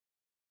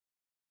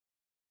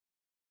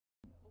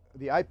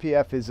The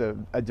IPF is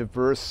a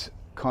diverse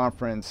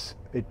conference.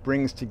 It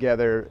brings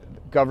together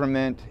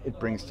government, it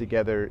brings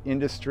together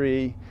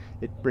industry,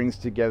 it brings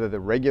together the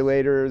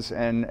regulators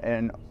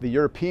and the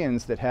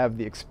Europeans that have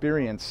the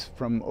experience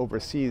from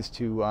overseas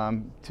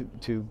to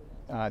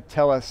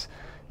tell us,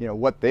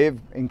 what they've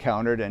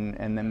encountered,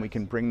 and then we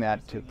can bring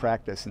that to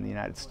practice in the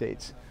United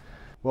States.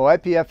 Well,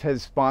 IPF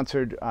has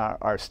sponsored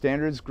our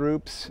standards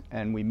groups,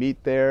 and we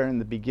meet there in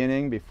the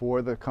beginning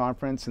before the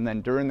conference, and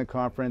then during the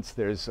conference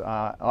there's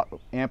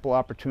ample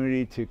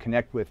opportunity to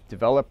connect with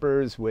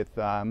developers, with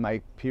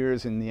my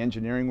peers in the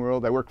engineering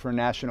world. I work for a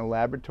national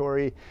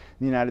laboratory in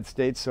the United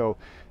States, so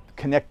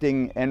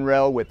connecting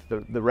NREL with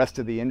the rest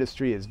of the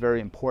industry is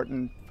very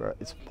important.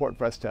 It's important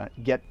for us to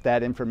get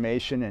that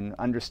information and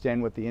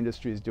understand what the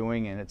industry is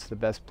doing, and it's the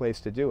best place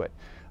to do it.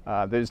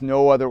 There's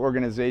no other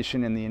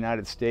organization in the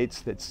United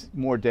States that's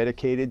more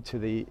dedicated to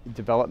the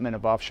development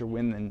of offshore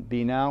wind than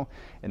BNOW,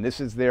 and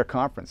this is their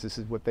conference. This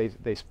is what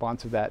they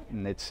sponsor that,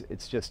 and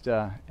it's just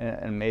an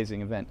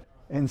amazing event.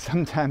 And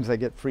sometimes I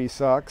get free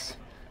socks.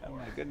 Oh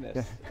my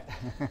goodness.